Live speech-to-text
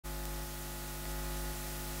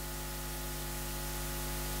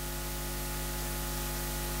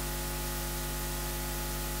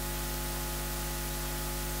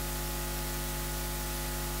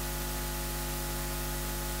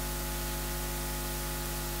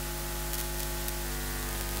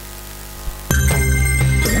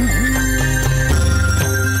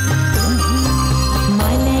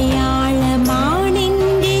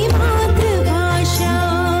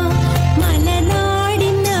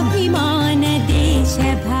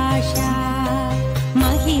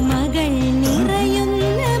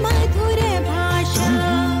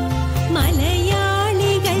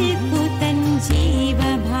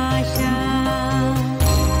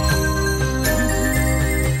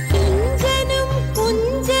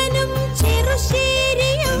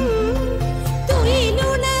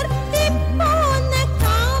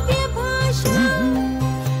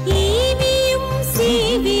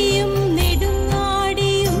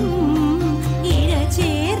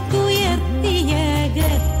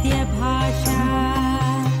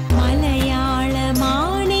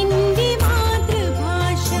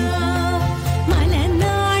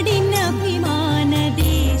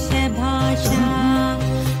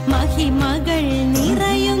മഹിമകൾ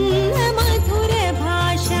നിറയുന്ന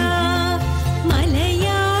മധുരഭാഷ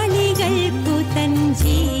മലയാളികൾക്കു തൻ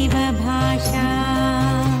ജീവഭാഷ.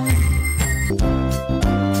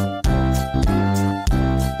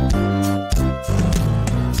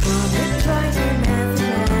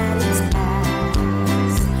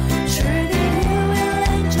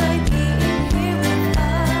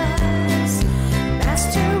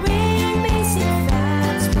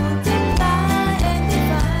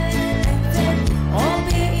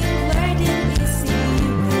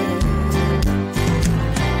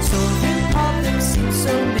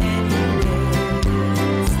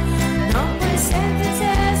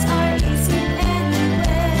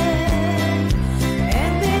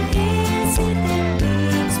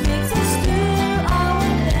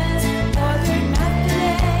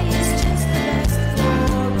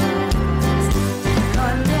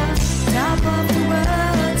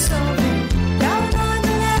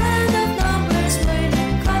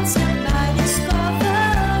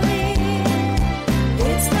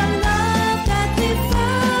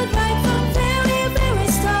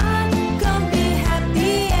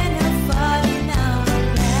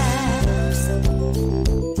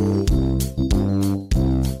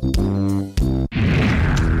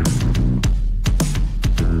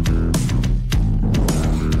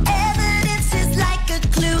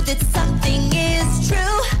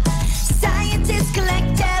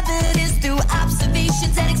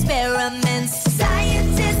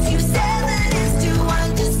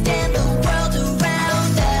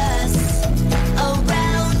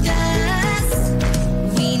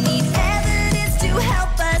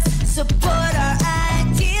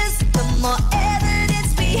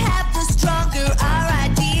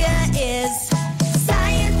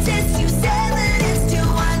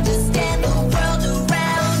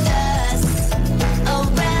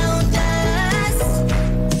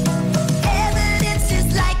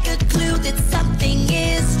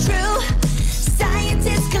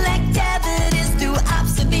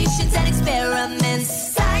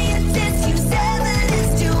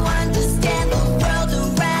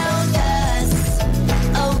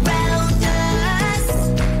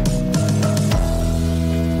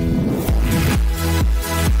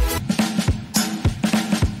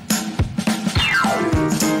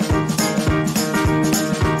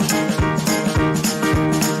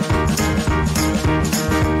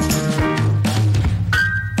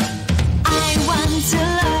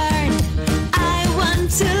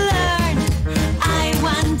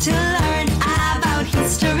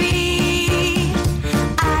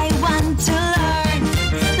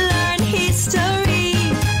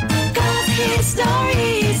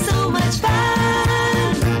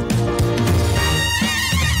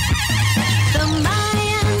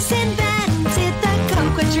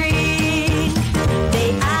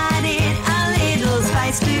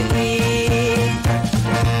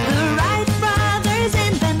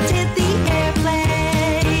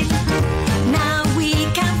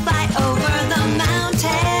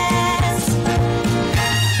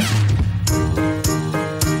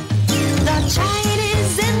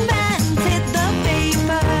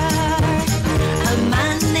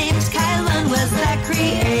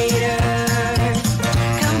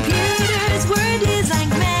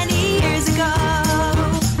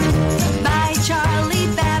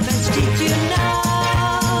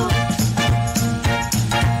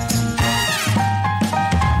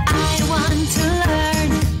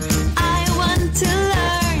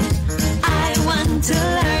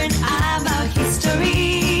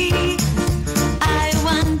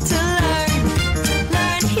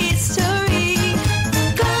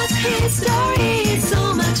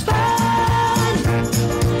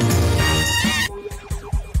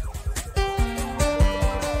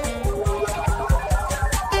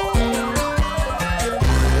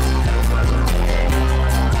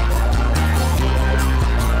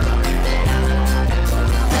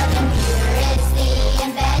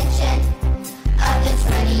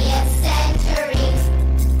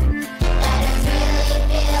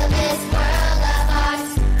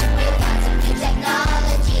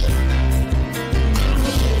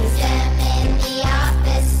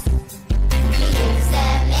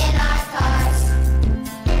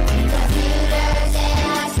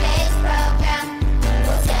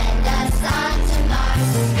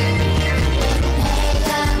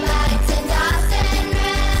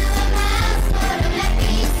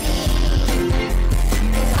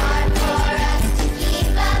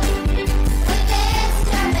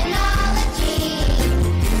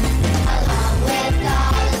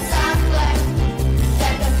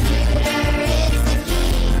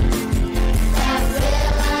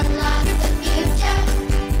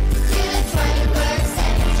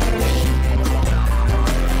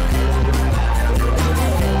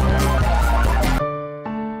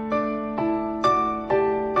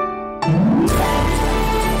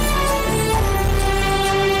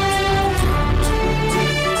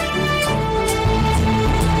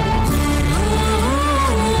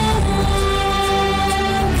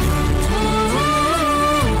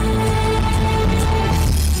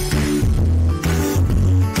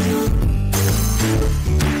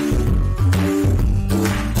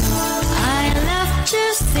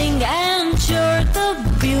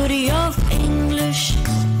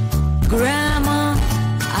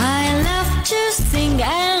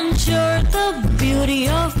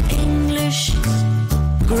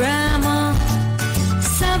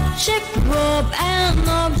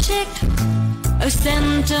 object, a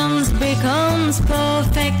sentence becomes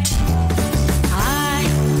perfect. I,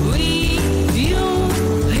 we, you,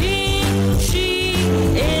 he, she,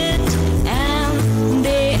 it, and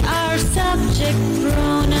they are subject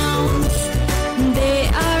pronouns. They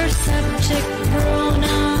are subject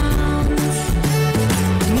pronouns.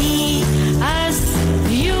 Me, us,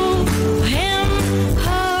 you, him,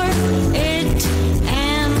 her, it,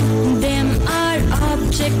 and them are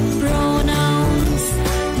object pronouns.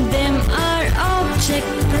 Them are object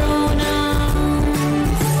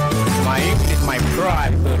pronouns. My English, my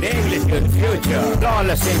pride, good English, good future.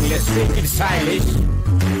 Flawless English, speaking stylish.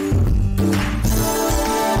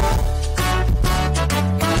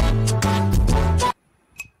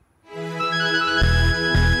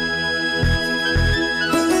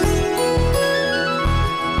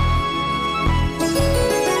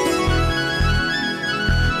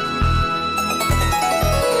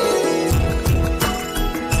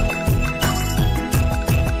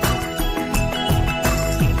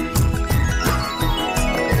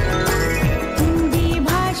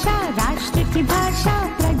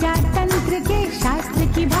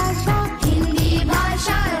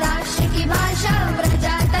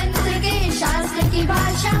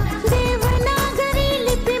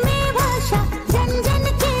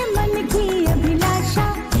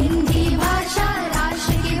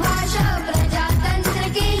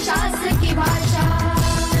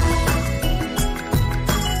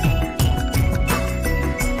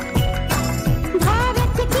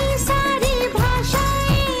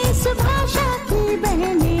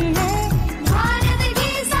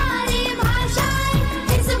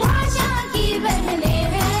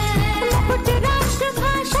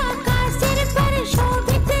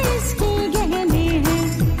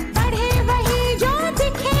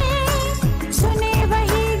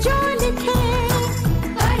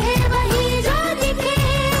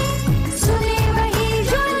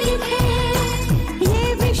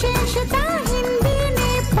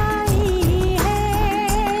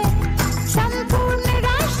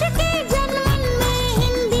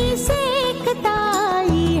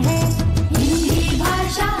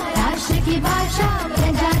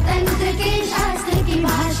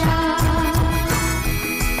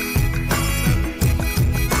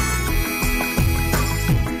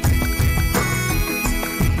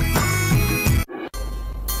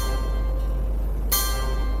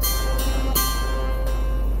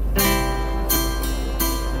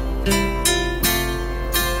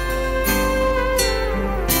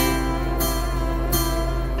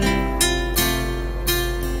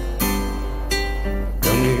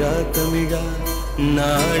 ತಮಿಗ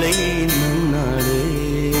ನಾಳೆ ನನ್ನಾಡೇ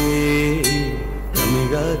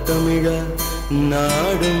ತಮಿಗ ತಮಿಗ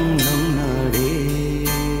ನಾಡು ನನ್ನಾಡೇ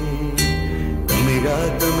ತಮಿಗ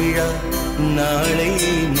ತಮಿಗ ನಾಳೆ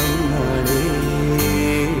ನನ್ನಾಡೇ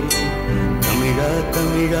ತಮಿಗ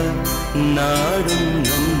ತಮಿಗ நாடு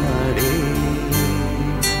நம் நாடே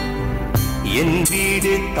என்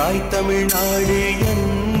வீடு தாய் தமிழ்நாடு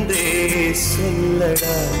என்றே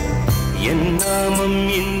சொல்லடா என் நாமம்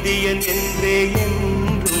இந்தியன் என்றே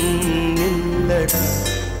என்றும் நில்லடா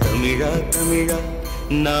தமிழா தமிழா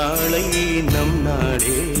நாளை நம்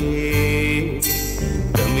நாடே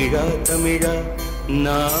தமிழா தமிழா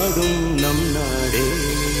நாடும் நம் நாடே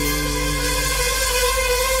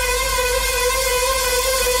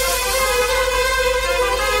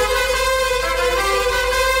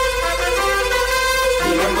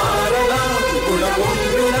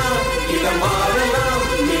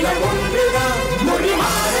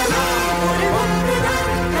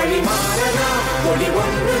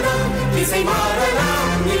இசை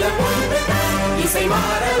மாறலாம் நிலம் ஒன்றுதான் இசை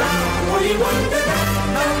மாறலாம் மொழி ஒன்றுதான்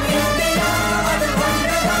நம் இந்தியா அது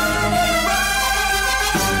ஒன்றுதான்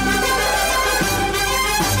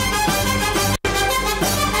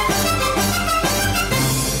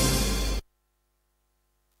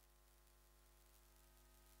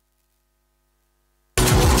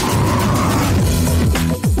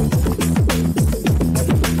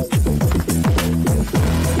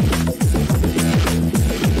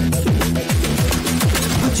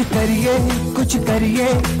कुछ करिए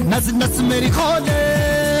नस नस मेरी खोले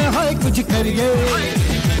हाय कुछ करिए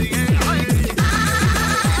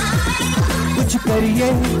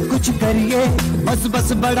कुछ करिए बस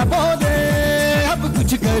बस बड़ा बोले अब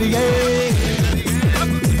कुछ करिए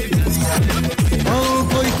ओ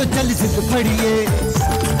कोई तो चल सिद्ध फड़िए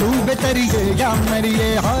तू बेतरिए या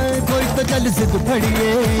मरिए हाय कोई तो चल सिद्ध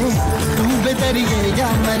फड़िए तू बेतरिए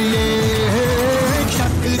या मरिए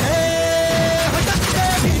शक रे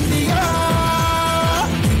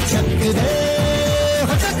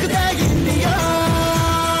चक दे इंडिया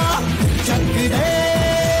चक दे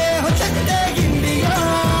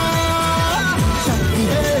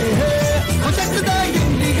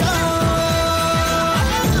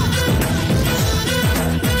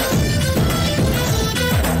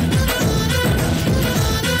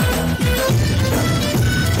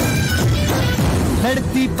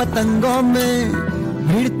पतंगों में,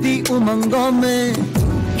 भिड़ती उमंगों में,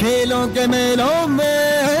 खेलों के मेलों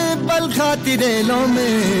में, पल खाती रेलों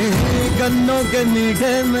में, गन्नों के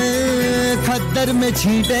मीठे में, खद्दर में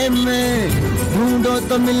छींटे में, ढूंढो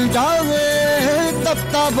तो मिल जाओगे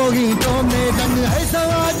तफ्ताबों गीतों में। रंग है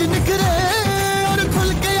समाज निखरे और खुल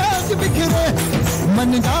के आज बिखरे,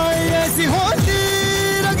 मन जाए ऐसी होती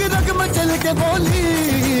रग रग मचल के बोली।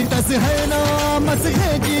 टस है ना मस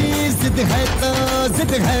है जी, जिद है तो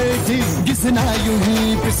जिद है जी, घिसना यूं ही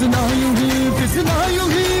पिसना यूं ही पिसना यूं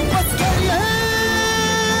ही बस गई है।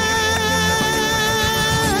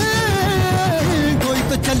 कोई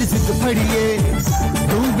तो चल जिद फड़िए,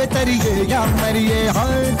 तू बेतरिए या मरिए,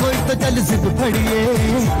 हाँ कोई तो चल जिद फड़िए,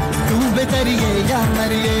 तू बेतरिए या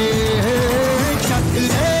मरिए। चक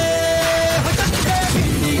रे हो चक दे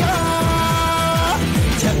इंडिया,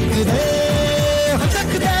 चक रे हो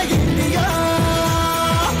चक दे इंडिया,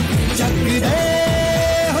 चक रे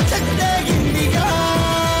हो चक दे इंडिया,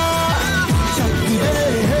 चक रे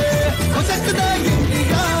हो चक दे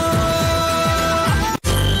India.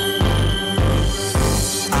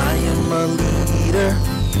 I am a leader,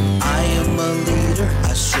 I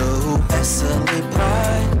show SLA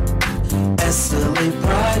pride, SLA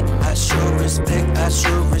pride. I show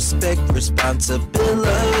respect,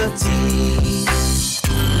 responsibility,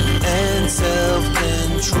 and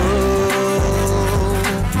self-control.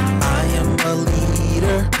 I am a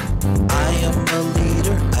leader, I am a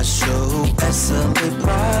leader, I show SLA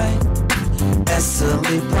pride,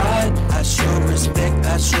 SLA pride. I show respect,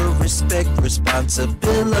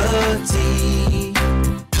 responsibility,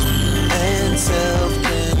 and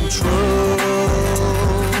self-control.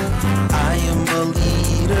 I am a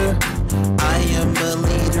leader,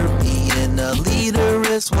 being a leader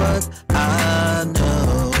is what